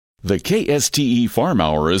The KSTE Farm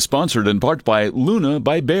Hour is sponsored in part by Luna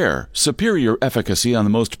by Bayer. Superior efficacy on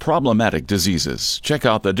the most problematic diseases. Check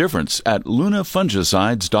out the difference at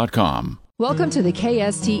lunafungicides.com. Welcome to the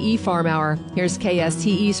KSTE Farm Hour. Here's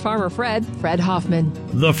KSTE's farmer Fred Hoffman.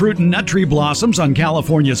 The fruit and nut tree blossoms on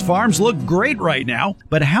California's farms look great right now,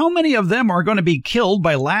 but how many of them are going to be killed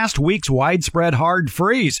by last week's widespread hard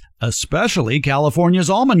freeze, especially California's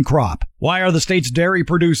almond crop? Why are the state's dairy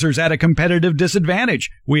producers at a competitive disadvantage?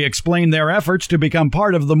 We explain their efforts to become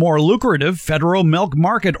part of the more lucrative federal milk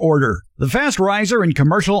market order. The fast riser in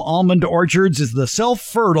commercial almond orchards is the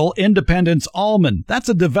self-fertile Independence almond. That's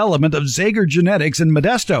a development of Zager Genetics in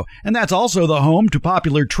Modesto, and that's also the home to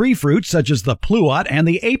popular tree fruits such as the pluot and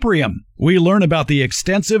the aprium. We learn about the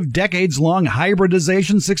extensive, decades-long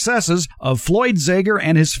hybridization successes of Floyd Zager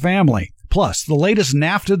and his family. Plus, the latest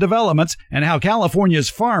NAFTA developments and how California's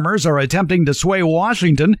farmers are attempting to sway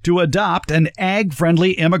Washington to adopt an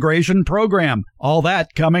ag-friendly immigration program. All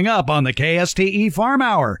that coming up on the KSTE Farm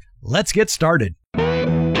Hour. Let's get started.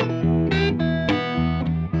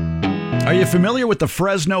 Are you familiar with the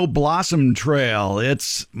Fresno Blossom Trail?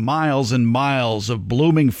 It's miles and miles of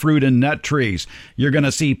blooming fruit and nut trees. You're going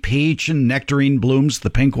to see peach and nectarine blooms,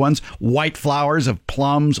 the pink ones, white flowers of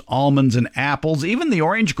plums, almonds, and apples. Even the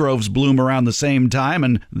orange groves bloom around the same time,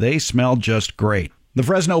 and they smell just great. The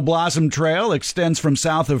Fresno Blossom Trail extends from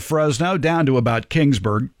south of Fresno down to about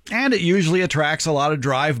Kingsburg, and it usually attracts a lot of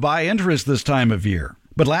drive-by interest this time of year.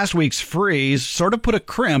 But last week's freeze sort of put a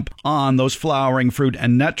crimp on those flowering fruit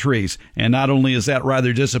and nut trees. And not only is that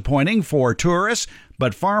rather disappointing for tourists,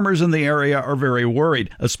 but farmers in the area are very worried,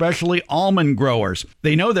 especially almond growers.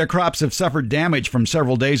 They know their crops have suffered damage from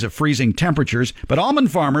several days of freezing temperatures, but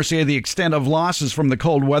almond farmers say the extent of losses from the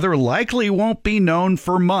cold weather likely won't be known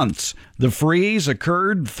for months. The freeze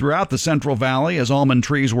occurred throughout the Central Valley as almond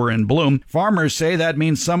trees were in bloom. Farmers say that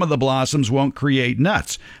means some of the blossoms won't create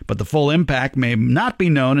nuts, but the full impact may not be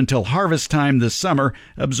known until harvest time this summer.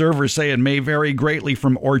 Observers say it may vary greatly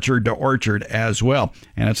from orchard to orchard as well.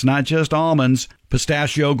 And it's not just almonds.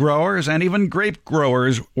 Pistachio growers and even grape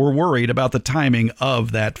growers were worried about the timing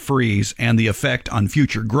of that freeze and the effect on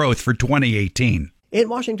future growth for 2018. In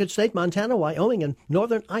Washington State, Montana, Wyoming, and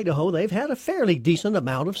northern Idaho, they've had a fairly decent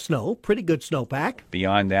amount of snow, pretty good snowpack.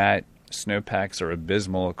 Beyond that, snowpacks are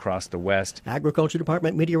abysmal across the west. Agriculture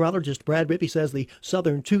Department meteorologist Brad Rippey says the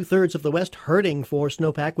southern two-thirds of the west hurting for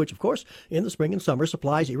snowpack, which, of course, in the spring and summer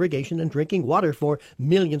supplies irrigation and drinking water for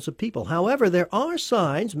millions of people. However, there are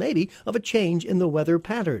signs, maybe, of a change in the weather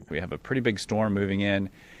pattern. We have a pretty big storm moving in.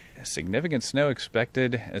 Significant snow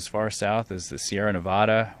expected as far south as the Sierra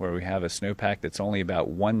Nevada, where we have a snowpack that's only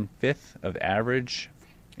about 1/5 of average.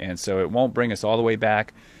 And so it won't bring us all the way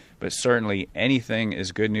back. But certainly anything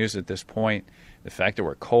is good news at this point. The fact that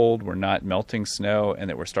we're cold, we're not melting snow, and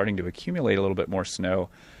that we're starting to accumulate a little bit more snow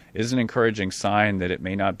is an encouraging sign that it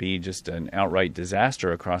may not be just an outright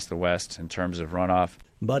disaster across the west in terms of runoff.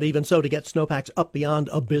 But even so, to get snowpacks up beyond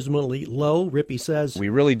abysmally low, Rippey says, we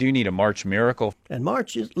really do need a March miracle. And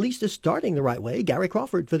March at least is starting the right way. Gary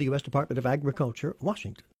Crawford for the U.S. Department of Agriculture,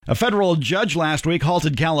 Washington. A federal judge last week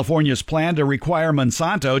halted California's plan to require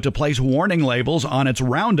Monsanto to place warning labels on its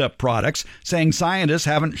Roundup products, saying scientists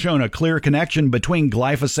haven't shown a clear connection between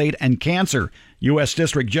glyphosate and cancer. U.S.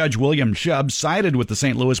 District Judge William Shub sided with the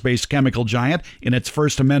St. Louis-based chemical giant in its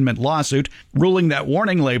First Amendment lawsuit, ruling that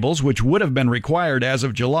warning labels, which would have been required as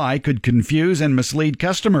of July, could confuse and mislead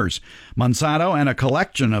customers. Monsanto and a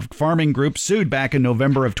collection of farming groups sued back in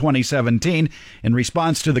November of 2017 in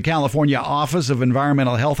response to the California Office of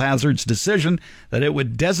Environmental Health Hazards' decision that it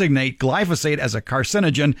would designate glyphosate as a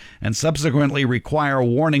carcinogen and subsequently require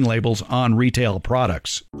warning labels on retail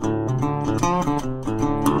products.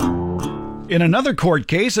 In another court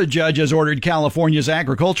case, a judge has ordered California's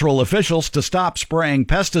agricultural officials to stop spraying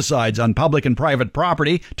pesticides on public and private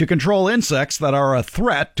property to control insects that are a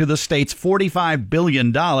threat to the state's $45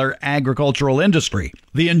 billion agricultural industry.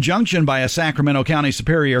 The injunction by a Sacramento County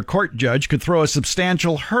Superior Court judge could throw a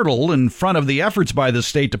substantial hurdle in front of the efforts by the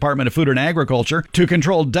State Department of Food and Agriculture to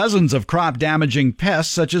control dozens of crop-damaging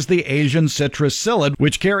pests such as the Asian citrus psyllid,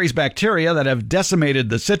 which carries bacteria that have decimated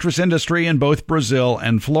the citrus industry in both Brazil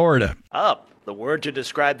and Florida. Up, the word to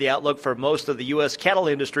describe the outlook for most of the U.S. cattle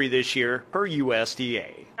industry this year, per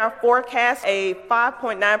USDA. Our forecast a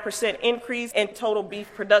 5.9% increase in total beef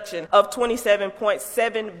production of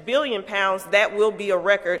 27.7 billion pounds. That will be a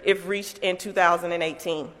record if reached in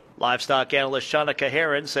 2018. Livestock analyst Shanika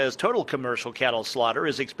Heron says total commercial cattle slaughter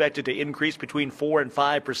is expected to increase between 4 and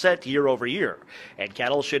 5% year over year, and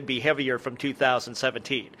cattle should be heavier from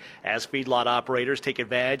 2017 as feedlot operators take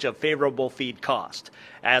advantage of favorable feed cost.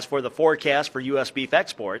 As for the forecast for U.S. beef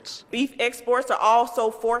exports are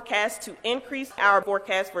also forecast to increase. Our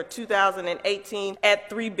forecast for 2018 at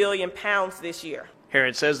 3 billion pounds this year.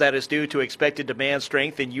 Heron says that is due to expected demand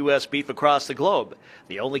strength in U.S. beef across the globe.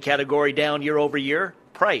 The only category down year over year,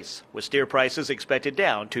 price, with steer prices expected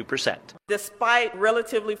down 2%. Despite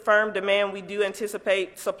relatively firm demand, we do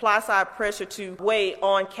anticipate supply-side pressure to weigh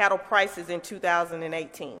on cattle prices in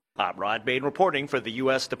 2018. I'm Rod Bain reporting for the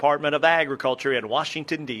U.S. Department of Agriculture in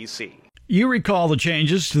Washington, D.C. You recall the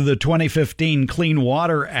changes to the 2015 Clean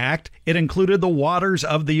Water Act. It included the Waters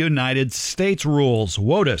of the United States rules,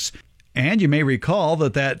 WOTUS. And you may recall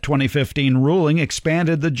that 2015 ruling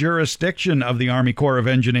expanded the jurisdiction of the Army Corps of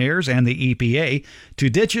Engineers and the EPA to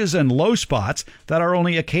ditches and low spots that are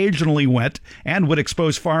only occasionally wet and would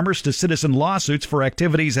expose farmers to citizen lawsuits for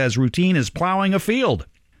activities as routine as plowing a field.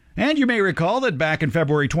 And you may recall that back in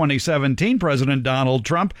February 2017, President Donald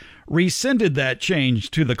Trump rescinded that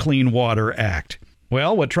change to the Clean Water Act.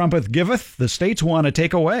 Well, what Trumpeth giveth, the states want to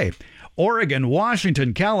take away. Oregon,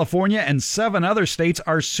 Washington, California, and 7 other states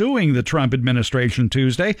are suing the Trump administration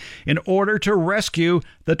Tuesday in order to rescue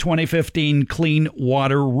the 2015 Clean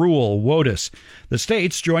Water Rule, WOTUS. The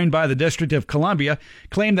states, joined by the District of Columbia,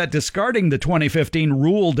 claim that discarding the 2015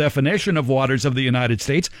 rule definition of waters of the United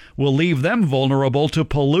States will leave them vulnerable to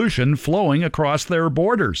pollution flowing across their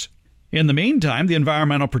borders. In the meantime, the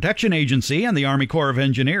Environmental Protection Agency and the Army Corps of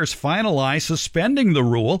Engineers finalized suspending the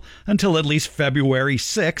rule until at least February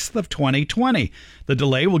 6th of 2020. The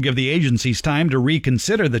delay will give the agencies time to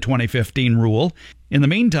reconsider the 2015 rule. In the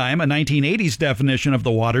meantime, a 1980s definition of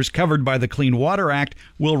the waters covered by the Clean Water Act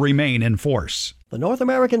will remain in force. The North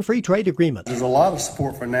American Free Trade Agreement. There's a lot of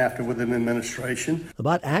support for NAFTA within the administration.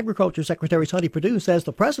 But Agriculture Secretary Sonny Perdue says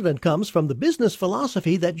the president comes from the business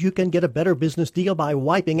philosophy that you can get a better business deal by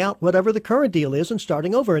wiping out whatever the current deal is and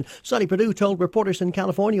starting over. And Sonny Perdue told reporters in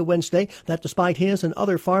California Wednesday that despite his and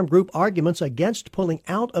other farm group arguments against pulling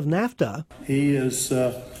out of NAFTA, he is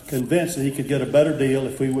convinced that he could get a better deal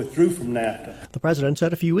if we withdrew from NAFTA. The president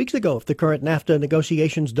said a few weeks ago if the current NAFTA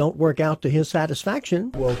negotiations don't work out to his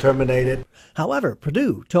satisfaction, we'll terminate it. However,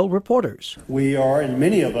 Perdue told reporters, we are, and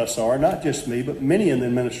many of us are, not just me, but many in the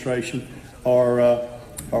administration are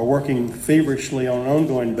working feverishly on an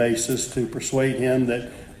ongoing basis to persuade him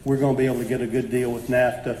that we're going to be able to get a good deal with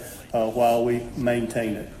NAFTA while we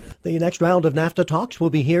maintain it. The next round of NAFTA talks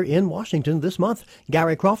will be here in Washington this month.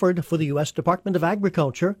 Gary Crawford for the U.S. Department of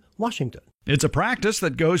Agriculture, Washington. It's a practice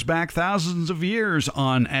that goes back thousands of years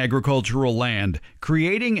on agricultural land,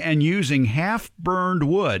 creating and using half-burned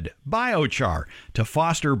wood, biochar, to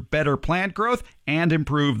foster better plant growth and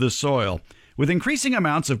improve the soil. With increasing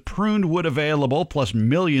amounts of pruned wood available, plus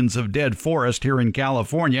millions of dead forest here in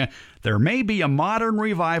California, there may be a modern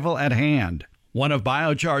revival at hand. One of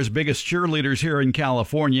biochar's biggest cheerleaders here in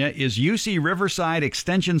California is UC Riverside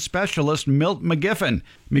Extension Specialist Milt McGiffin.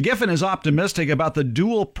 McGiffin is optimistic about the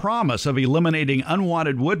dual promise of eliminating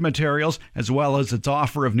unwanted wood materials as well as its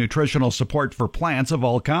offer of nutritional support for plants of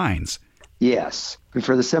all kinds. Yes,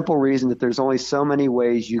 for the simple reason that there's only so many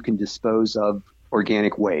ways you can dispose of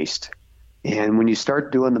organic waste. And when you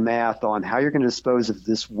start doing the math on how you're going to dispose of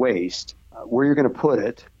this waste, where you're going to put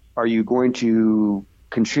it, are you going to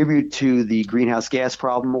contribute to the greenhouse gas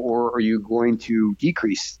problem, or are you going to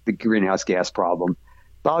decrease the greenhouse gas problem?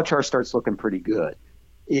 Biochar starts looking pretty good.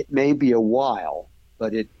 It may be a while,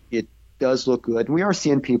 but it does look good. And we are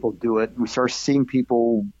seeing people do it. We start seeing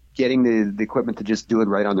people getting the equipment to just do it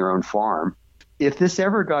right on their own farm. If this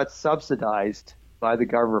ever got subsidized by the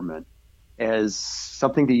government as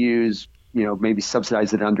something to use, maybe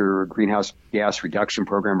subsidize it under a greenhouse gas reduction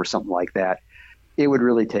program or something like that, it would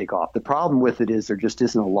really take off. The problem with it is there just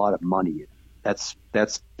isn't a lot of money in it.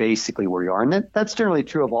 That's basically where you are. And that's generally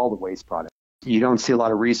true of all the waste products. You don't see a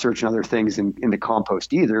lot of research and other things in the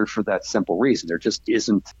compost either for that simple reason. There just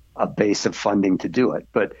isn't a base of funding to do it.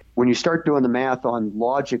 But when you start doing the math on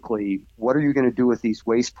logically, what are you going to do with these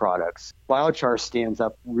waste products? Biochar stands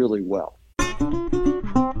up really well.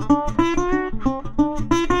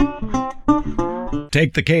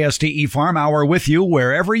 Take the KSTE Farm Hour with you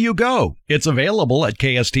wherever you go. It's available at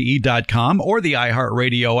KSTE.com or the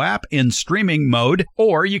iHeartRadio app in streaming mode,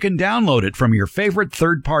 or you can download it from your favorite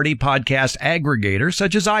third-party podcast aggregator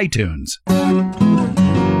such as iTunes.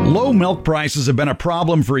 Low milk prices have been a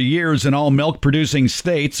problem for years in all milk-producing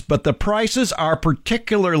states, but the prices are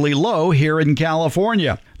particularly low here in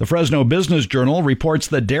California. The Fresno Business Journal reports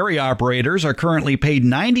that dairy operators are currently paid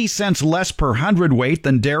 90 cents less per hundredweight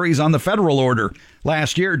than dairies on the federal order.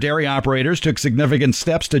 Last year, dairy operators took significant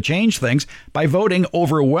steps to change things by voting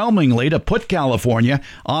overwhelmingly to put California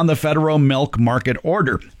on the federal milk market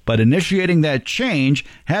order. But initiating that change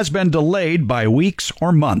has been delayed by weeks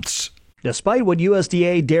or months. Despite what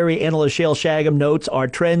USDA dairy analyst Shale Shagam notes are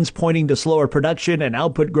trends pointing to slower production and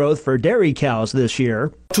output growth for dairy cows this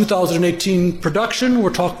year. 2018 production,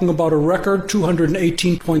 we're talking about a record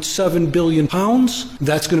 218.7 billion pounds.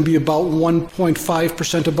 That's going to be about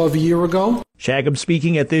 1.5% above a year ago. Shagam,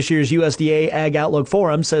 speaking at this year's USDA Ag Outlook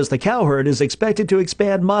Forum, says the cow herd is expected to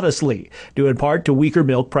expand modestly, due in part to weaker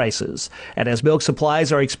milk prices. And as milk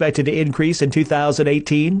supplies are expected to increase in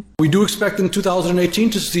 2018, we do expect in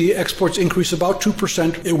 2018 to see exports increase about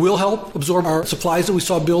 2%. It will help absorb our supplies that we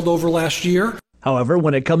saw build over last year. However,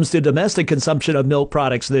 when it comes to domestic consumption of milk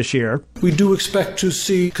products this year, we do expect to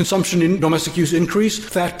see consumption in domestic use increase.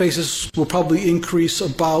 Fat basis will probably increase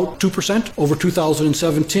about 2% over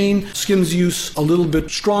 2017. Skims use a little bit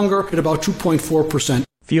stronger at about 2.4%.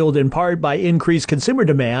 Fueled in part by increased consumer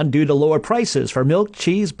demand due to lower prices for milk,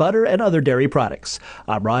 cheese, butter, and other dairy products.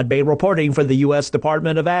 I'm Rod Bain reporting for the U.S.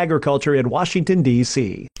 Department of Agriculture in Washington,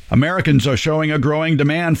 D.C. Americans are showing a growing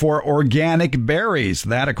demand for organic berries.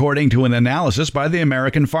 That, according to an analysis by the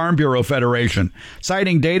American Farm Bureau Federation.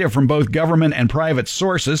 Citing data from both government and private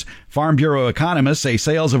sources, Farm Bureau economists say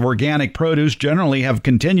sales of organic produce generally have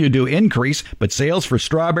continued to increase, but sales for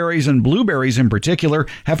strawberries and blueberries in particular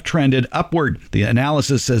have trended upward. The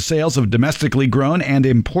analysis says sales of domestically grown and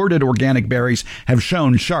imported organic berries have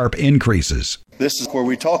shown sharp increases. This is where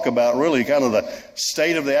we talk about really kind of the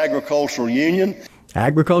state of the agricultural union.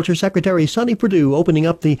 Agriculture Secretary Sonny Perdue opening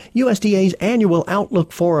up the USDA's annual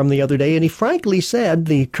Outlook Forum the other day, and he frankly said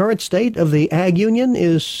the current state of the Ag Union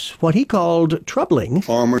is what he called troubling.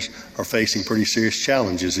 Farmers are facing pretty serious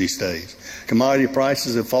challenges these days. Commodity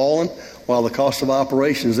prices have fallen while the cost of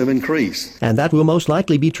operations have increased. And that will most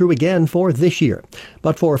likely be true again for this year.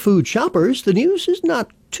 But for food shoppers, the news is not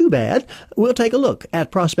too bad. We'll take a look at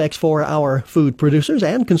prospects for our food producers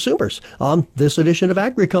and consumers on this edition of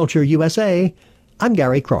Agriculture USA. I'm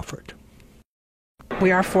Gary Crawford.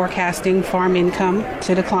 We are forecasting farm income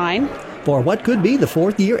to decline for what could be the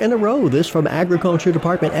fourth year in a row. This from Agriculture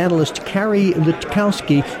Department analyst Carrie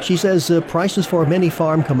Litkowski. She says prices for many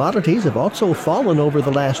farm commodities have also fallen over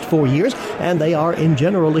the last 4 years, and they are in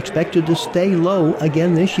general expected to stay low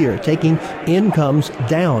again this year, taking incomes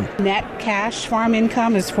down. Net cash farm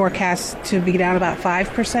income is forecast to be down about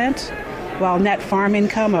 5%, while net farm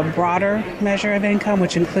income, a broader measure of income,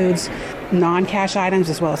 which includes non-cash items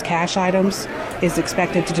as well as cash items, is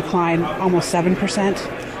expected to decline almost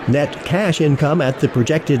 7%. Net cash income at the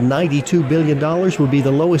projected $92 billion will be the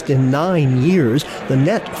lowest in 9 years. The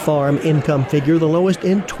net farm income figure, the lowest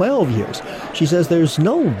in 12 years. She says there's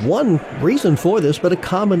no one reason for this, but a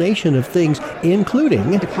combination of things,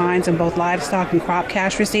 including declines in both livestock and crop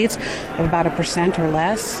cash receipts of about 1% or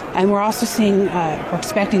less. And we're also seeing, we're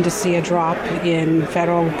expecting to see a drop in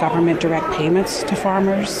federal government direct payments to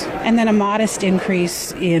farmers, and then a modest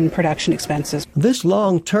increase in production expenses. This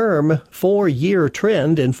long-term 4-year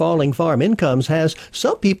trend in falling farm incomes has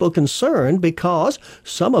some people concerned because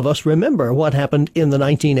some of us remember what happened in the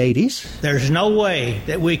 1980s. There's no way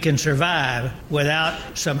that we can survive without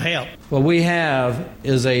some help. What we have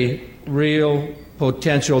is a real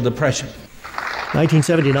potential depression.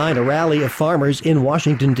 1979, a rally of farmers in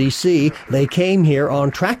Washington, D.C. They came here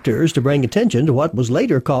on tractors to bring attention to what was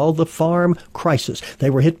later called the farm crisis. They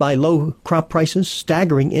were hit by low crop prices,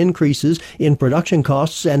 staggering increases in production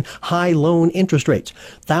costs, and high loan interest rates.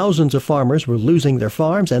 Thousands of farmers were losing their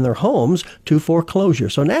farms and their homes to foreclosure.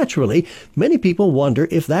 So naturally, many people wonder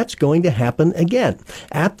if that's going to happen again.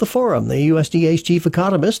 At the forum, the USDA's chief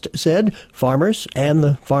economist said farmers and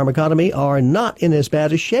the farm economy are not in as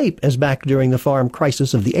bad a shape as back during the farm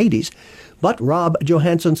crisis of the 80s. But Rob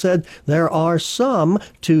Johansson said there are some,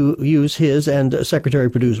 to use his and Secretary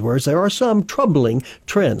Perdue's words, there are some troubling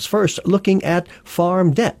trends. First, looking at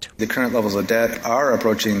farm debt. The current levels of debt are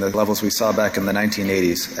approaching the levels we saw back in the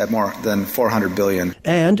 1980s at more than $400 billion.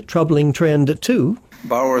 And troubling trend two.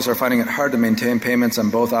 Borrowers are finding it hard to maintain payments on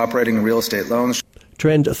both operating and real estate loans.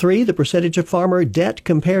 Trend 3, the percentage of farmer debt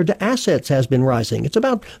compared to assets has been rising. It's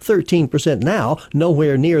about 13% now,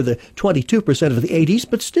 nowhere near the 22% of the 80s,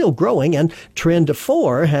 but still growing. And Trend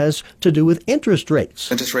 4 has to do with interest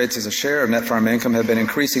rates. Interest rates as a share of net farm income have been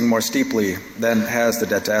increasing more steeply than has the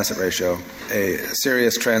debt-to-asset ratio, a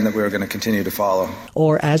serious trend that we're going to continue to follow.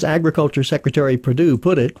 Or as Agriculture Secretary Perdue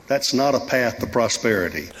put it, that's not a path to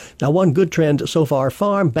prosperity. Now, one good trend so far,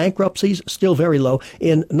 farm bankruptcies still very low.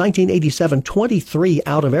 In 1987, 23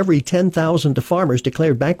 out of every 10,000 farmers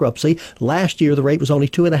declared bankruptcy. Last year, the rate was only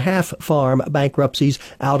 2.5 farm bankruptcies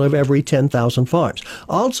out of every 10,000 farms.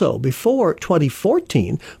 Also, before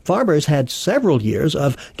 2014, farmers had several years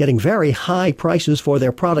of getting very high prices for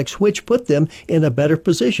their products, which put them in a better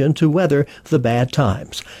position to weather the bad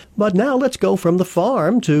times. But now let's go from the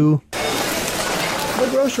farm to the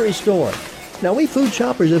grocery store. Now, we food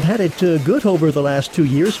shoppers have had it good over the last 2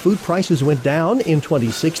 years. Food prices went down in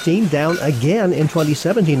 2016, down again in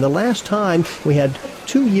 2017. The last time we had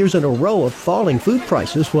 2 years in a row of falling food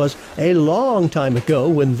prices was a long time ago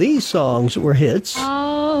when these songs were hits.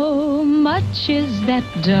 How much is that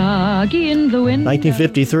dog in the window?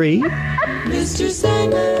 1953. Mr.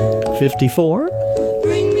 Sandman. 54.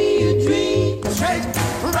 Bring me a dream.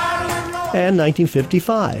 And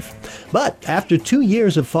 1955. But after 2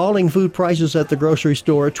 years of falling food prices at the grocery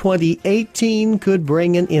store, 2018 could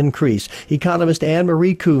bring an increase. Economist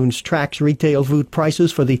Anne-Marie Coons tracks retail food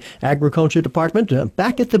prices for the Agriculture Department.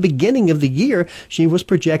 Back at the beginning of the year, she was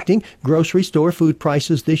projecting grocery store food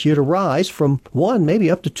prices this year to rise from 1%,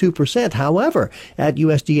 maybe up to 2%. However, at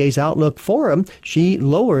USDA's Outlook Forum, she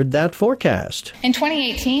lowered that forecast. In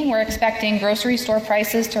 2018, we're expecting grocery store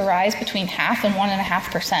prices to rise between 0.5% and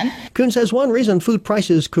 1.5%. Coons says one reason food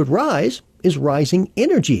prices could rise is rising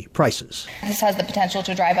energy prices. This has the potential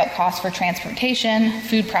to drive up costs for transportation,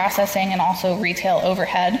 food processing, and also retail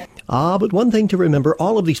overhead. But one thing to remember,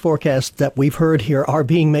 all of these forecasts that we've heard here are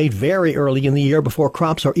being made very early in the year before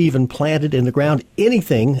crops are even planted in the ground.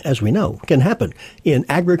 Anything, as we know, can happen in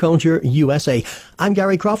Agriculture USA. I'm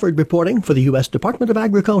Gary Crawford reporting for the U.S. Department of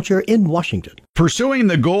Agriculture in Washington. Pursuing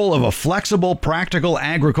the goal of a flexible, practical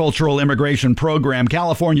agricultural immigration program,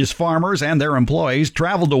 California's farmers and their employees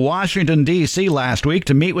traveled to Washington, D.C. last week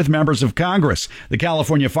to meet with members of Congress. The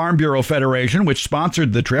California Farm Bureau Federation, which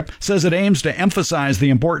sponsored the trip, says it aims to emphasize the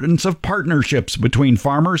importance of partnerships between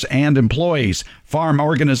farmers and employees. Farm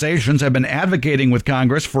organizations have been advocating with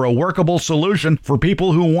Congress for a workable solution for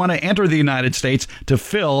people who want to enter the United States to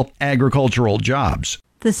fill agricultural jobs.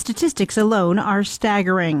 The statistics alone are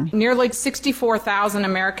staggering. Nearly 64,000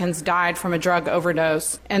 Americans died from a drug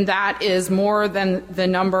overdose, and that is more than the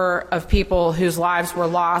number of people whose lives were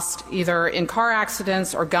lost either in car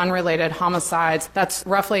accidents or gun-related homicides. That's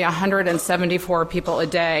roughly 174 people a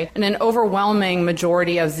day, and an overwhelming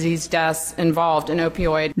majority of these deaths involved an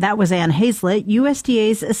opioid. That was Ann Hazlett,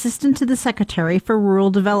 USDA's Assistant to the Secretary for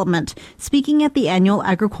Rural Development, speaking at the annual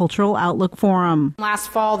Agricultural Outlook Forum. Last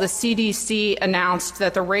fall, the CDC announced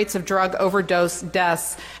that the rates of drug overdose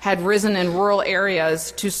deaths had risen in rural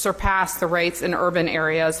areas to surpass the rates in urban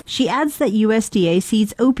areas. She adds that USDA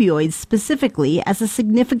sees opioids specifically as a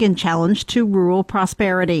significant challenge to rural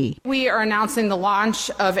prosperity. We are announcing the launch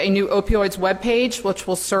of a new opioids webpage, which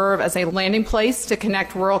will serve as a landing place to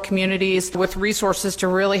connect rural communities with resources to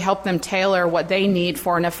really help them tailor what they need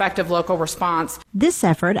for an effective local response. This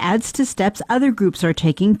effort adds to steps other groups are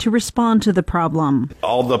taking to respond to the problem.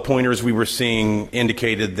 All the pointers we were seeing indicated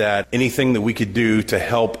that anything that we could do to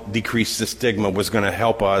help decrease the stigma was going to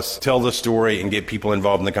help us tell the story and get people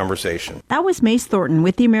involved in the conversation. That was Mace Thornton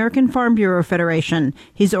with the American Farm Bureau Federation.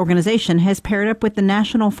 His organization has paired up with the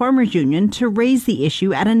National Farmers Union to raise the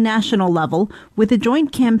issue at a national level with a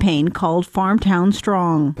joint campaign called Farmtown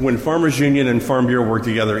Strong. When Farmers Union and Farm Bureau work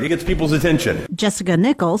together, it gets people's attention. Jessica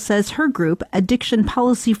Nickel says her group, Addiction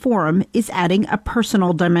Policy Forum, is adding a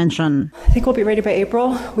personal dimension. I think we'll be ready by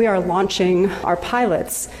April. We are launching our pilots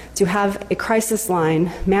to have a crisis line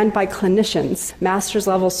manned by clinicians, master's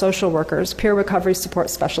level social workers, peer recovery support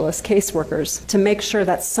specialists, caseworkers, to make sure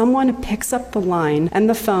that someone picks up the line and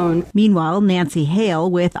the phone. Meanwhile, Nancy Hale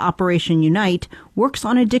with Operation Unite works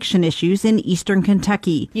on addiction issues in eastern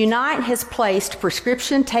Kentucky. Unite has placed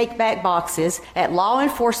prescription take-back boxes at law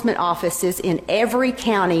enforcement offices in every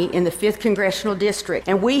county in the 5th Congressional District,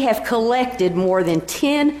 and we have collected more than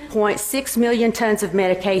 10.6 million tons of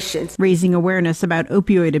medications. Raising awareness about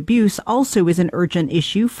opioid abuse also is an urgent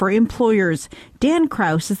issue for employers. Dan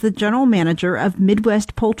Krause is the general manager of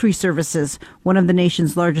Midwest Poultry Services, one of the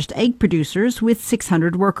nation's largest egg producers with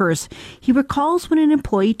 600 workers. He recalls when an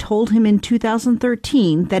employee told him in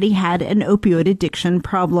 2013 that he had an opioid addiction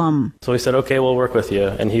problem. So we said, okay, we'll work with you.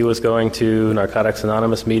 And he was going to Narcotics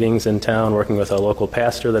Anonymous meetings in town, working with a local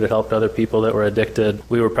pastor that had helped other people that were addicted.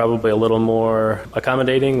 We were probably a little more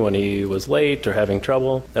accommodating when he was late or having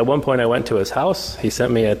trouble. At one point I went to his house. He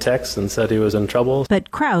sent me a text and said he was in trouble. But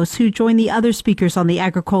Krause, who joined the other speakers on the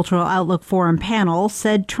Agricultural Outlook Forum panel,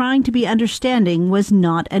 said trying to be understanding was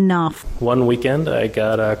not enough. One weekend, I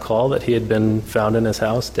got a call that he had been found in his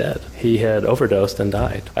house dead. He had overdosed and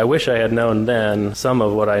died. I wish I had known then some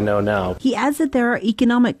of what I know now. He adds that there are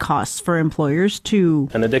economic costs for employers, too.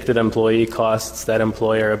 An addicted employee costs that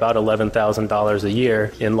employer about $11,000 a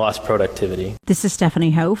year in lost productivity. This is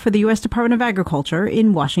Stephanie Ho for the U.S. Department of Agriculture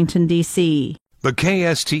in Washington, D.C. The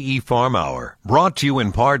KSTE Farm Hour, brought to you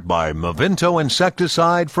in part by Movento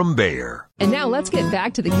Insecticide from Bayer. And now let's get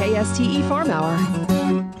back to the KSTE Farm Hour.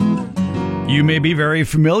 You may be very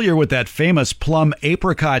familiar with that famous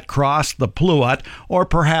plum-apricot cross, the Pluot, or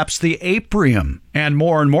perhaps the Aprium. And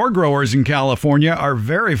more growers in California are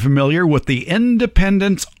very familiar with the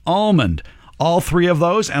Independence almond. All three of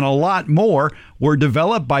those and a lot more were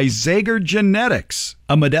developed by Zager Genetics,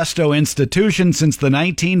 a Modesto institution since the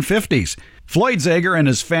 1950s. Floyd Zager and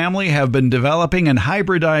his family have been developing and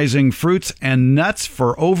hybridizing fruits and nuts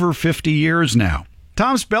for over 50 years now.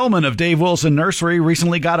 Tom Spellman of Dave Wilson Nursery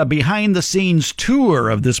recently got a behind-the-scenes tour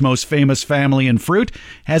of this most famous family in fruit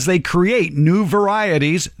as they create new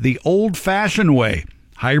varieties the old-fashioned way,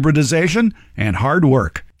 hybridization and hard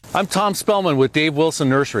work. I'm Tom Spellman with Dave Wilson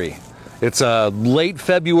Nursery. It's a late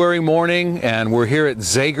February morning, and we're here at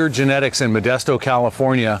Zager Genetics in Modesto,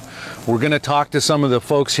 California. We're going to talk to some of the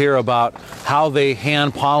folks here about how they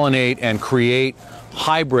hand pollinate and create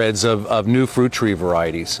hybrids of new fruit tree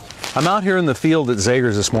varieties. I'm out here in the field at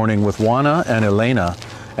Zager's this morning with Juana and Elena,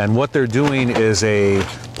 and what they're doing is a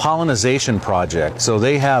pollinization project. So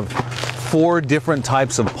they have 4 different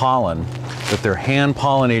types of pollen that they're hand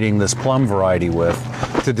pollinating this plum variety with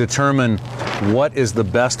to determine what is the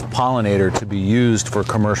best pollinator to be used for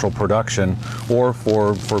commercial production or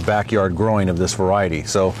for backyard growing of this variety.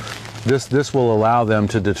 So this will allow them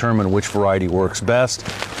to determine which variety works best.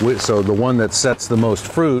 So the one that sets the most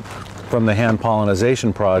fruit from the hand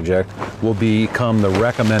pollinization project will become the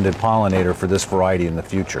recommended pollinator for this variety in the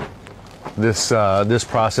future. This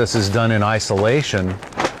process is done in isolation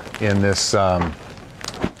in this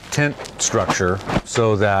tent structure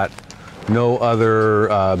so that no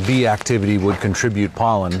other bee activity would contribute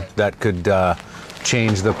pollen that could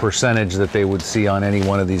change the percentage that they would see on any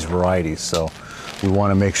one of these varieties. So we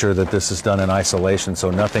want to make sure that this is done in isolation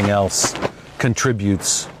so nothing else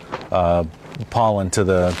contributes pollen to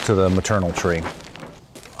the maternal tree.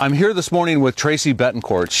 I'm here this morning with Tracy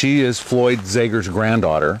Betancourt. She is Floyd Zager's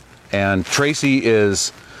granddaughter, and Tracy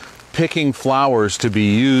is picking flowers to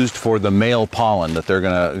be used for the male pollen that they're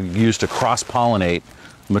going to use to cross-pollinate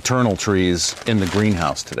maternal trees in the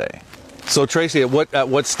greenhouse today. So Tracy, at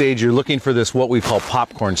what stage you're looking for this, what we call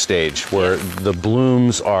popcorn stage, where the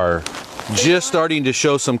blooms are just starting to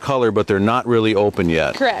show some color, but they're not really open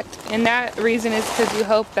yet? Correct, and that reason is because you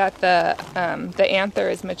hope that the anther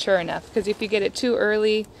is mature enough. Because if you get it too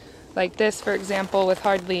early, like this, for example, with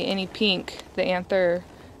hardly any pink, the anther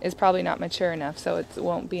is probably not mature enough, so it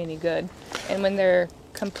won't be any good. And when they're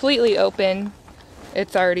completely open,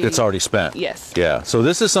 it's already spent. Yes. Yeah. So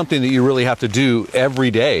this is something that you really have to do every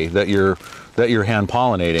day that you're hand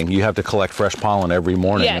pollinating. You have to collect fresh pollen every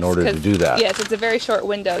morning in order to do that. Yes, it's a very short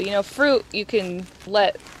window. You know, fruit you can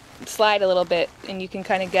let slide a little bit and you can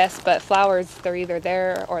kind of guess, but flowers, they're either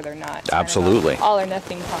there or they're not. Absolutely. All or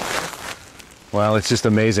nothing process. Well, it's just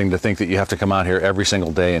amazing to think that you have to come out here every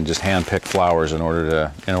single day and just hand pick flowers in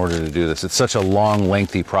order to do this. It's such a long,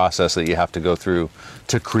 lengthy process that you have to go through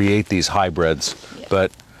to create these hybrids. Yes.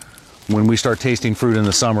 But when we start tasting fruit in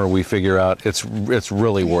the summer, we figure out it's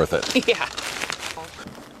really worth it. Yeah.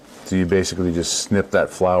 So you basically just snip that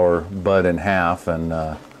flower bud in half and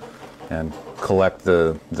collect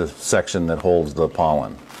the section that holds the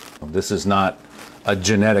pollen. This is not a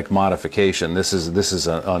genetic modification. This is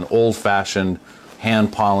an old-fashioned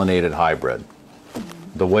hand-pollinated hybrid.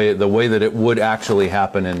 The way that it would actually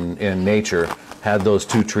happen in nature had those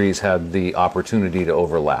two trees had the opportunity to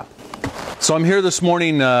overlap. So I'm here this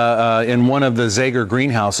morning in one of the Zager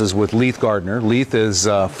greenhouses with Leith Gardner. Leith is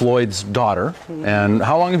Floyd's daughter. And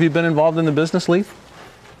how long have you been involved in the business, Leith?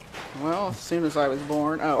 Well, as soon as I was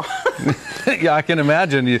born. Oh. Yeah, I can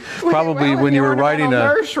imagine. When you were writing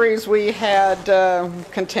nurseries, we had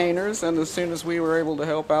containers, and as soon as we were able to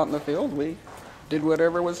help out in the field, we did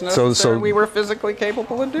whatever was necessary we were physically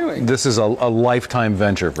capable of doing. This is a lifetime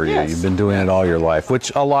venture for you. Yes. You've been doing it all your life,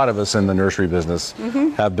 which a lot of us in the nursery business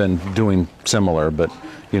have been doing similar. But,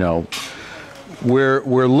 you know, we're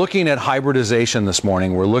looking at hybridization this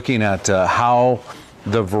morning. We're looking at how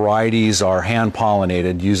the varieties are hand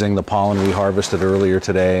pollinated using the pollen we harvested earlier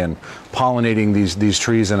today and pollinating these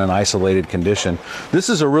trees in an isolated condition. This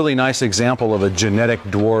is a really nice example of a genetic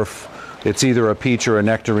dwarf. It's either a peach or a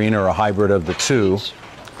nectarine or a hybrid of the two.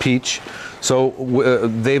 Peach. So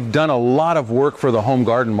they've done a lot of work for the home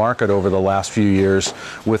garden market over the last few years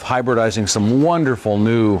with hybridizing some wonderful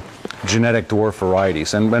new genetic dwarf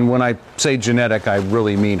varieties. And when I say genetic, I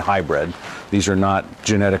really mean hybrid. These are not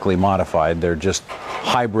genetically modified. They're just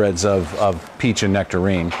hybrids of peach and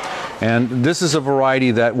nectarine. And this is a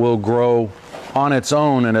variety that will grow on its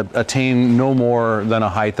own and attain no more than a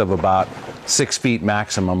height of about 6 feet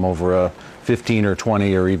maximum over a 15 or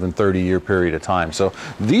 20 or even 30-year period of time. So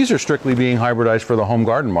these are strictly being hybridized for the home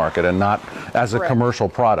garden market and not as a commercial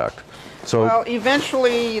product. So, well,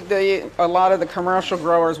 eventually a lot of the commercial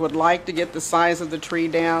growers would like to get the size of the tree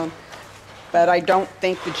down, but I don't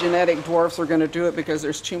think the genetic dwarfs are going to do it because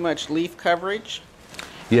there's too much leaf coverage.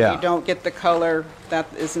 Yeah. You don't get the color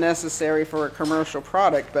that is necessary for a commercial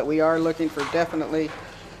product, but we are looking for definitely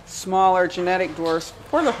smaller genetic dwarfs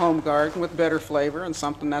for the home garden with better flavor and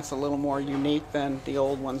something that's a little more unique than the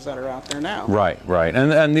old ones that are out there now. Right.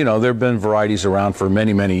 And you know, there have been varieties around for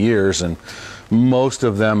many, many years, and most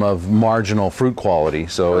of them of marginal fruit quality.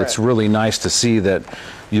 So It's really nice to see that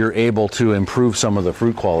you're able to improve some of the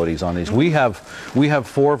fruit qualities on these. We have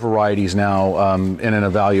 4 varieties now in an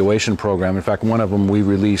evaluation program. In fact, one of them we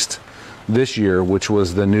released this year, which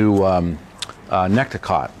was the new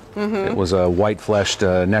Necticot. It was a white-fleshed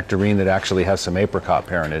nectarine that actually has some apricot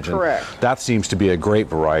parentage. Correct. And that seems to be a great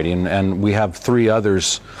variety. And we have 3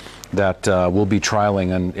 others that we'll be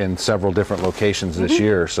trialing in several different locations this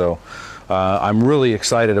year. So I'm really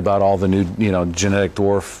excited about all the new, genetic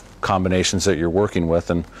dwarf combinations that you're working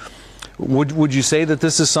with. And would you say that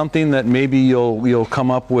this is something that maybe you'll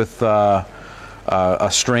come up with a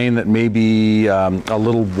strain that may be a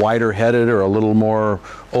little wider headed or a little more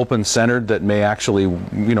open centered that may actually,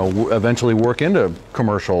 eventually work into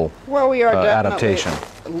commercial well, we are adaptation?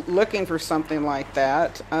 Looking for something like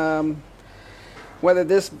that. Whether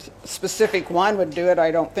this specific one would do it,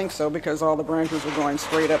 I don't think so, because all the branches are going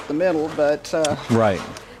straight up the middle. But right.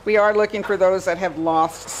 We are looking for those that have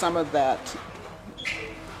lost some of that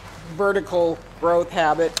vertical growth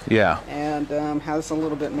habit. Yeah. And has a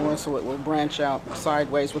little bit more, so it will branch out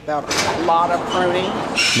sideways without a lot of pruning.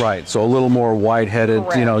 Right. So a little more wide-headed.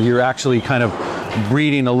 Correct. You're actually kind of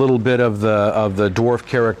breeding a little bit of the dwarf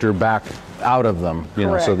character back out of them,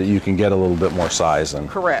 so that you can get a little bit more size.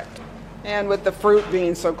 Correct. And with the fruit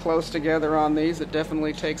being so close together on these, it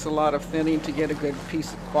definitely takes a lot of thinning to get a good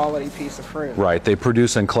quality piece of fruit. Right. They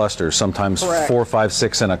produce in clusters, sometimes 4, 5,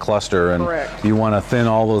 6 in a cluster, and you want to thin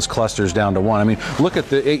all those clusters down to one. I mean, look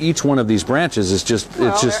at each one of these branches is just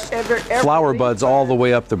every flower buds all the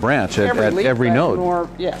way up the branch at every node.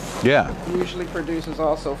 Yes. Yeah. Usually produces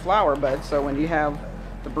also flower buds. So when you have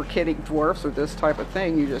the brachytic dwarfs or this type of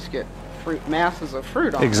thing, you just get masses of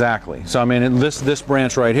fruit on Exactly. So I mean, this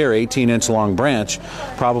branch right here, 18-inch long branch,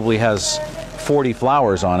 probably has 40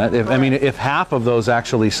 flowers on it. If half of those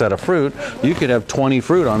actually set a fruit, you could have 20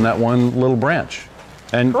 fruit on that one little branch.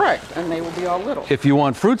 And correct, and they will be all little. If you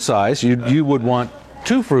want fruit size, you would want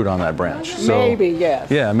 2 fruit on that branch. So, maybe,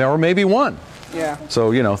 yes. Yeah, or maybe 1. Yeah.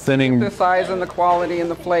 So, thinning the size and the quality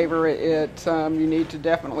and the flavor, you need to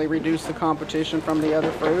definitely reduce the competition from the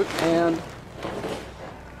other fruit and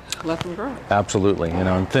let them grow. Absolutely.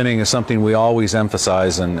 And thinning is something we always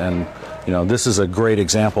emphasize, and this is a great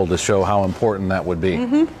example to show how important that would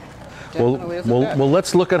be. Well,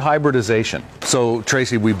 let's look at hybridization. So,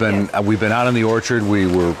 Tracy, we've been out in the orchard. We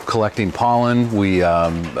were collecting pollen. We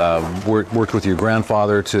worked with your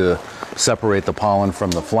grandfather to separate the pollen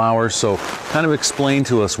from the flowers. So, kind of explain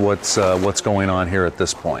to us what's going on here at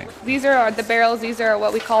this point. These are the barrels. These are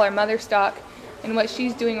what we call our mother stock. And what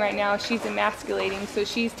she's doing right now, she's emasculating. So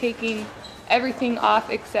she's taking everything off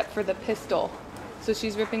except for the pistil. So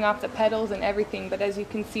she's ripping off the petals and everything. But as you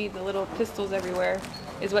can see, the little pistils everywhere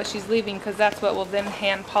is what she's leaving, because that's what will then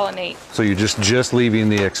hand pollinate. So you're just leaving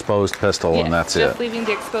the exposed pistil, and that's just leaving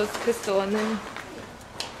the exposed pistil. And then,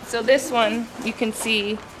 so this one, you can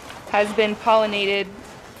see, has been pollinated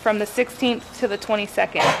from the 16th to the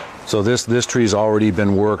 22nd. So this tree's already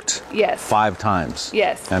been worked 5 times.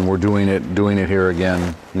 Yes. And we're doing it here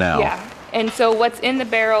again now. Yeah. And so what's in the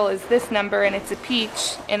barrel is this number, and it's a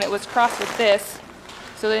peach, and it was crossed with this.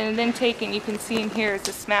 So then taken, you can see in here is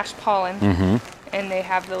the smashed pollen. and they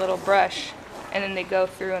have the little brush, and then they go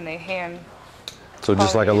through and they hand. So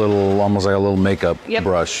just like almost like a little makeup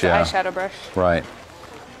brush, the yeah. eyeshadow brush. Right.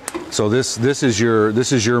 So this is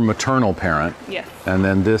your maternal parent. Yes. And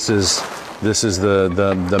then this is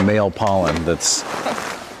the male pollen that's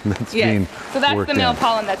being So that's worked the male in.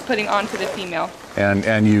 pollen that's putting onto the female.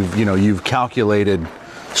 And you've calculated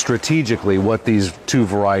strategically what these two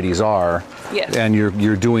varieties are. Yes. And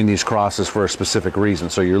you're doing these crosses for a specific reason.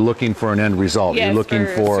 So you're looking for an end result. Yes, you're looking for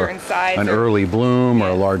a for certain size an or- early bloom or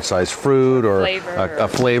a large size fruit or a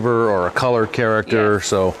flavor or a color character. Yes.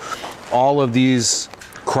 So all of these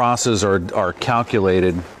crosses are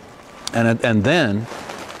calculated, and then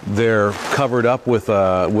they're covered up with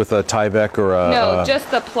a Tyvek or a No,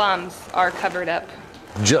 just the plums are covered up.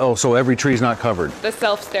 So every tree's not covered. The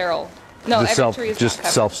self-sterile. No, every tree is just not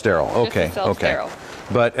covered. self-sterile. Just Okay, the self-sterile. okay.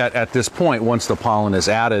 But at this point, once the pollen is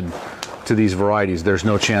added to these varieties, there's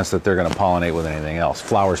no chance that they're going to pollinate with anything else.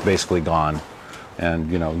 Flower's basically gone,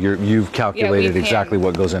 and you've calculated exactly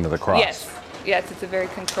what goes into the cross. Yes, it's a very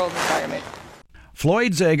controlled environment.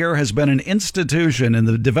 Floyd Zager has been an institution in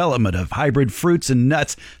the development of hybrid fruits and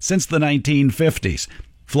nuts since the 1950s.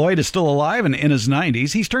 Floyd is still alive and in his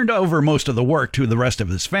 90s. He's turned over most of the work to the rest of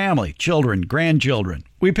his family, children, grandchildren.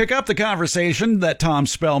 We pick up the conversation that Tom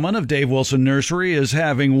Spellman of Dave Wilson Nursery is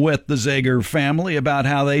having with the Zager family about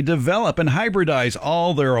how they develop and hybridize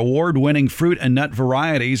all their award-winning fruit and nut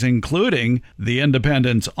varieties, including the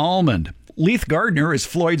Independence almond. Leith Gardner is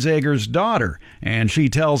Floyd Zager's daughter, and she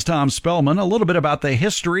tells Tom Spellman a little bit about the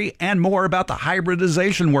history and more about the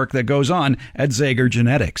hybridization work that goes on at Zager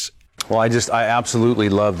Genetics. Well, I absolutely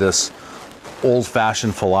love this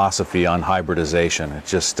old-fashioned philosophy on hybridization. It's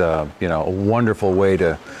just a wonderful way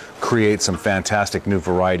to create some fantastic new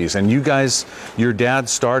varieties. And you guys, your dad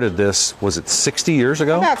started this, was it 60 years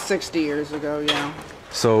ago? About 60 years ago, yeah.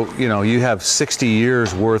 So, you have 60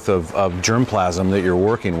 years worth of germplasm that you're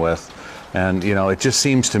working with. And, it just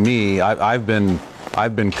seems to me, I've been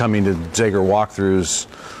coming to Zager walkthroughs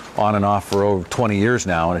on and off for over 20 years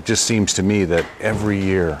now, and it just seems to me that every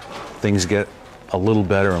year things get a little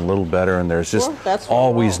better and a little better, and there's just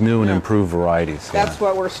always new and improved varieties. That's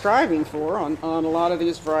what we're striving for on a lot of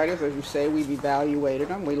these varieties. As you say, we've evaluated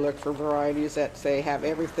them. We look for varieties that, say, have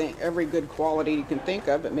every good quality you can think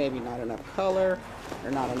of, but maybe not enough color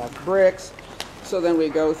or not enough bricks. So then we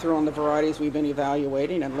go through on the varieties we've been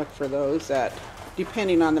evaluating and look for those that,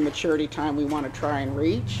 depending on the maturity time we want to try and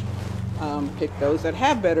reach, pick those that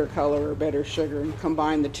have better color or better sugar and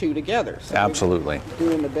combine the two together. So absolutely.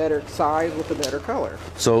 Doing the better size with the better color.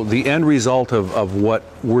 So the end result of what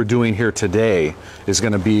we're doing here today is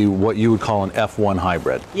going to be what you would call an F1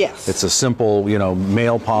 hybrid. Yes. It's a simple,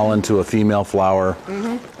 male pollen to a female flower,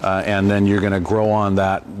 and then you're going to grow on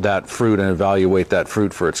that fruit and evaluate that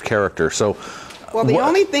fruit for its character. So, well, the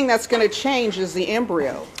only thing that's going to change is the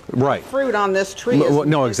embryo. Right. The fruit on this tree is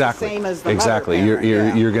exactly. the same as the exactly. mother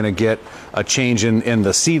parent. You're going to get a change in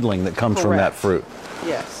the seedling that comes from that fruit.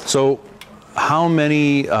 Yes. So, how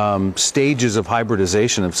many stages of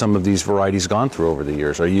hybridization have some of these varieties gone through over the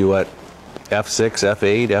years? Are you at F6,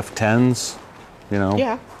 F8, F10s?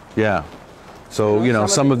 Yeah. Yeah. So,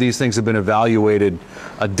 some of these things have been evaluated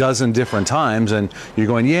a dozen different times, and you're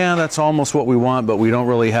going, yeah, that's almost what we want, but we don't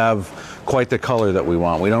really have quite the color that we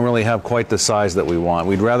want. We don't really have quite the size that we want.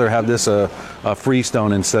 We'd rather have this a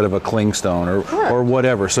freestone instead of a clingstone or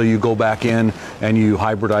whatever. So you go back in and you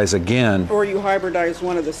hybridize again. Or you hybridize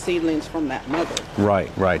one of the seedlings from that mother.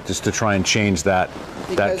 Right, just to try and change that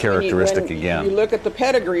characteristic again. You look at the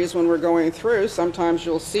pedigrees when we're going through, sometimes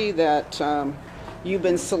you'll see that you've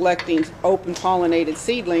been selecting open pollinated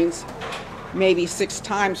seedlings maybe 6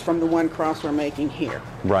 times from the one cross we're making here.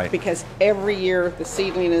 Right. Because every year the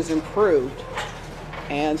seedling is improved.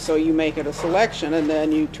 And so you make it a selection and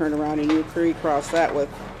then you turn around and you recross that with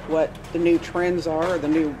what the new trends are or the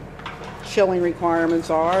new chilling requirements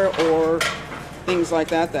are or things like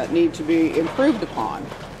that need to be improved upon.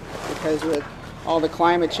 Because with all the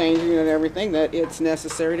climate changing and everything, that it's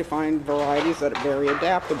necessary to find varieties that are very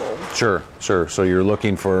adaptable. Sure. So you're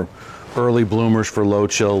looking for early bloomers for low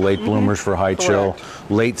chill, late bloomers for high chill,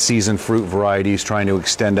 late season fruit varieties, trying to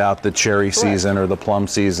extend out the cherry season or the plum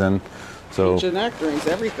season. So peach and nectarines,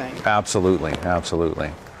 everything. Absolutely.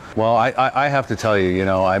 Well, I have to tell you,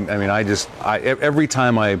 every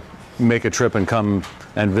time I make a trip and come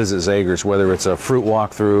and visit Zager's, whether it's a fruit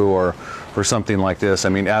walkthrough or something like this,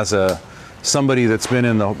 as somebody that's been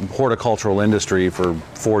in the horticultural industry for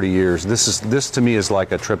 40 years, this to me is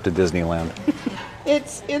like a trip to Disneyland.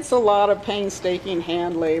 It's a lot of painstaking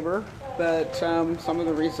hand labor, but some of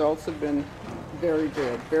the results have been very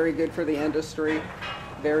good for the industry.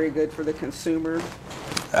 very good for the consumer.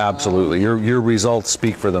 Absolutely. Your results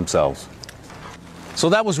speak for themselves. So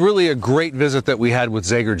that was really a great visit that we had with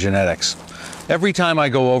Zager Genetics. Every time I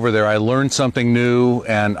go over there, I learn something new,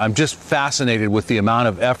 and I'm just fascinated with the amount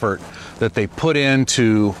of effort that they put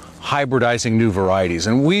into hybridizing new varieties.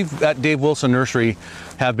 And we've, at Dave Wilson Nursery,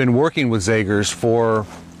 have been working with Zagers for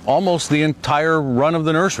almost the entire run of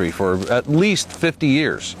the nursery, for at least 50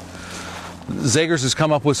 years. Zagers has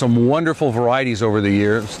come up with some wonderful varieties over the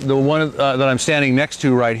years. The one that I'm standing next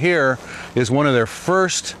to right here is one of their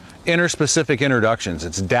first interspecific introductions.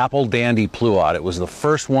 It's Dapple Dandy Pluot. It was the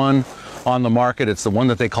first one on the market. It's the one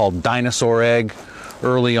that they called Dinosaur Egg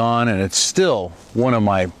early on, and it's still one of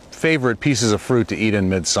my favorite pieces of fruit to eat in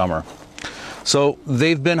midsummer. So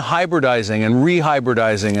they've been hybridizing and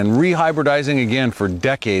rehybridizing again for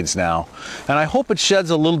decades now. And I hope it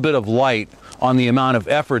sheds a little bit of light on the amount of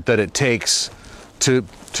effort that it takes to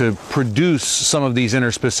produce some of these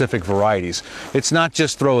interspecific varieties. It's not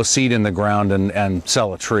just throw a seed in the ground and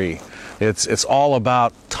sell a tree. It's all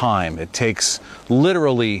about time. It takes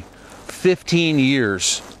literally 15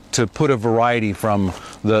 years to put a variety from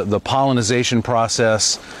the pollinization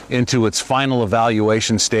process into its final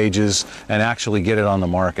evaluation stages and actually get it on the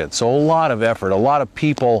market. So a lot of effort. A lot of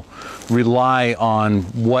people rely on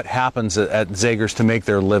what happens at Zagers to make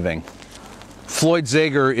their living. Floyd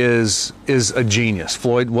Zager is a genius.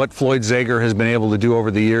 What Floyd Zager has been able to do over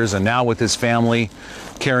the years, and now with his family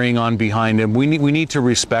carrying on behind him, we need to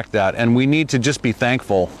respect that, and we need to just be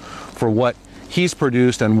thankful for what he's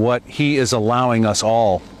produced and what he is allowing us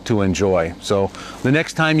all to enjoy. So the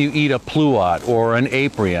next time you eat a Pluot or an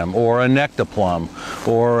Aprium or a Nectaplum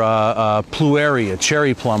or a Plueri, a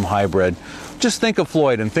cherry plum hybrid, just think of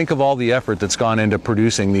Floyd and think of all the effort that's gone into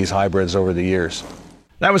producing these hybrids over the years.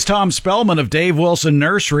 That was Tom Spellman of Dave Wilson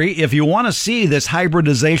Nursery. If you want to see this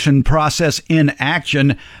hybridization process in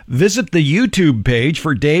action, visit the YouTube page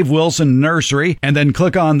for Dave Wilson Nursery and then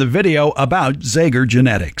click on the video about Zager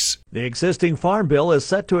Genetics. The existing Farm Bill is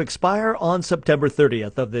set to expire on September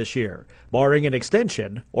 30th of this year, barring an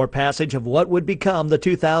extension or passage of what would become the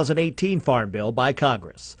 2018 Farm Bill by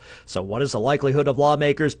Congress. So what is the likelihood of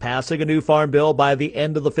lawmakers passing a new Farm Bill by the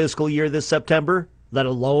end of the fiscal year this September, let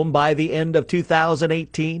alone by the end of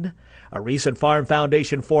 2018? A recent Farm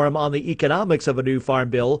Foundation forum on the economics of a new farm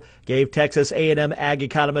bill gave Texas A&M ag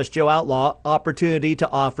economist Joe Outlaw opportunity to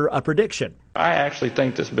offer a prediction. I actually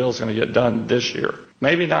think this bill is going to get done this year.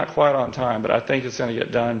 Maybe not quite on time, but I think it's going to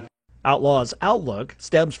get done. Outlaw's outlook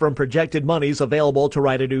stems from projected monies available to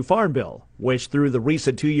write a new farm bill, which through the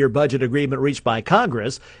recent 2-year budget agreement reached by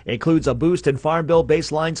Congress includes a boost in farm bill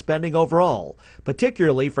baseline spending overall,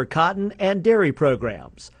 particularly for cotton and dairy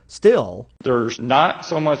programs. Still, there's not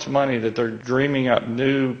so much money that they're dreaming up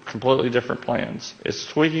new, completely different plans. It's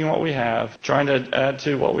tweaking what we have, trying to add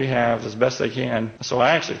to what we have as best they can. So I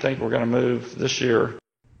actually think we're going to move this year.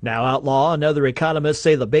 Now Outlaw and other economists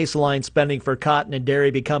say the baseline spending for cotton and dairy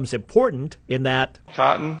becomes important in that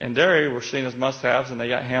cotton and dairy were seen as must-haves and they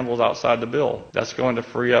got handled outside the bill. That's going to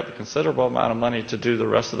free up a considerable amount of money to do the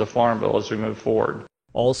rest of the farm bill as we move forward.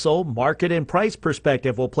 Also, market and price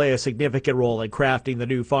perspective will play a significant role in crafting the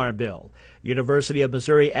new farm bill. University of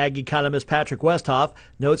Missouri ag economist Patrick Westhoff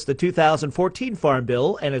notes the 2014 Farm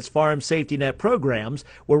Bill and its farm safety net programs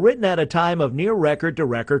were written at a time of near record to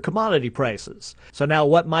record commodity prices. So now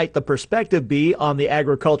what might the perspective be on the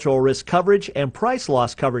agricultural risk coverage and price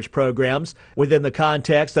loss coverage programs within the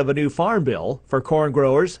context of a new farm bill for corn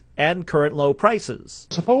growers and current low prices?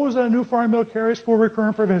 Suppose that a new farm bill carries forward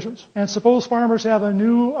current provisions, and suppose farmers have a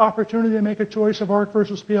new opportunity to make a choice of ARC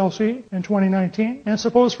versus PLC in 2019, and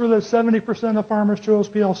suppose for the 70% of farmers chose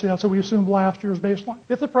PLC, that's what we assumed last year's baseline.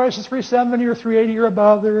 If the price is $3.70 or $3.80 or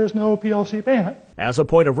above, there is no PLC payment. As a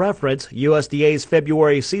point of reference, USDA's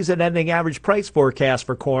February season-ending average price forecast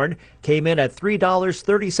for corn came in at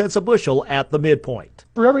 $3.30 a bushel at the midpoint.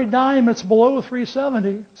 For every dime that's below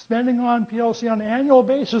 $3.70, spending on PLC on an annual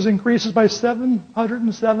basis increases by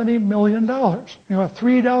 $770 million. A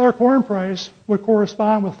 $3 corn price would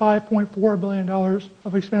correspond with $5.4 billion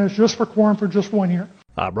of expenditure just for corn for just 1 year.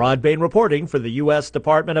 I'm Rod Bain reporting for the U.S.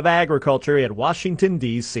 Department of Agriculture in Washington,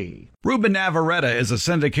 D.C. Ruben Navarrete is a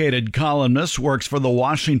syndicated columnist, works for the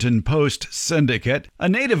Washington Post Syndicate, a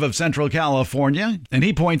native of Central California, and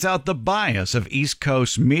he points out the bias of East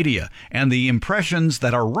Coast media and the impressions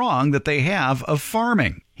that are wrong that they have of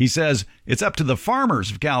farming. He says it's up to the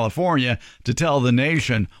farmers of California to tell the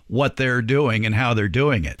nation what they're doing and how they're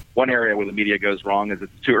doing it. One area where the media goes wrong is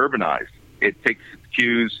it's too urbanized. It takes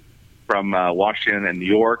cues from Washington and New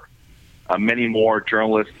York. Many more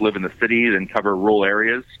journalists live in the city than cover rural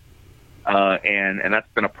areas. and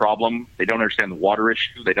that's been a problem. They don't understand the water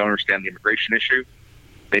issue. They don't understand the immigration issue.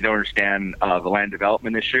 They don't understand the land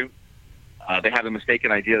development issue. They have a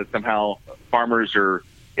mistaken idea that somehow farmers are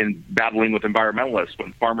in battling with environmentalists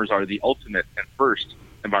when farmers are the ultimate and first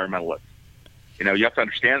environmentalists. You know, you have to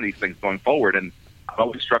understand these things going forward. And I'm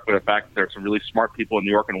always struck with the fact that there are some really smart people in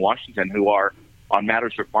New York and Washington who are, on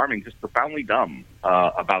matters of farming, just profoundly dumb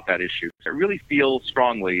about that issue. I really feel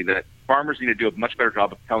strongly that farmers need to do a much better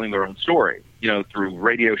job of telling their own story, you know, through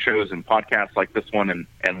radio shows and podcasts like this one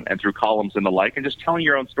and through columns and the like, and just telling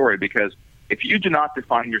your own story. Because if you do not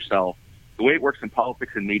define yourself, the way it works in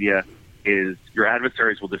politics and media is your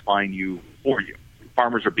adversaries will define you for you.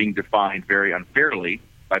 Farmers are being defined very unfairly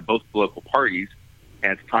by both political parties,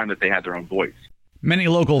 and it's time that they had their own voice. Many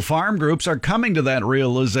local farm groups are coming to that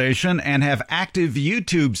realization and have active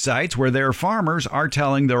YouTube sites where their farmers are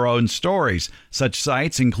telling their own stories. Such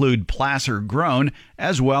sites include Placer Grown,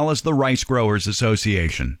 as well as the Rice Growers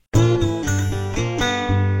Association.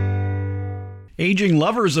 Aging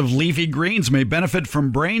lovers of leafy greens may benefit from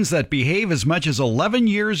brains that behave as much as 11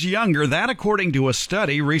 years younger. That, according to a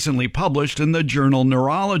study recently published in the journal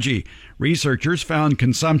Neurology. Researchers found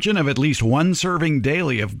consumption of at least one serving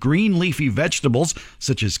daily of green leafy vegetables,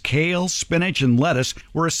 such as kale, spinach, and lettuce,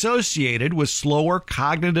 were associated with slower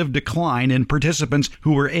cognitive decline in participants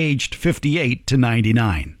who were aged 58 to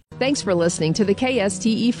 99. Thanks for listening to the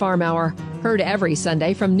KSTE Farm Hour, heard every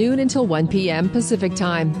Sunday from noon until 1 p.m. Pacific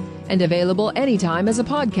Time, and available anytime as a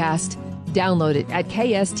podcast. Download it at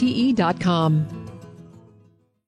kste.com.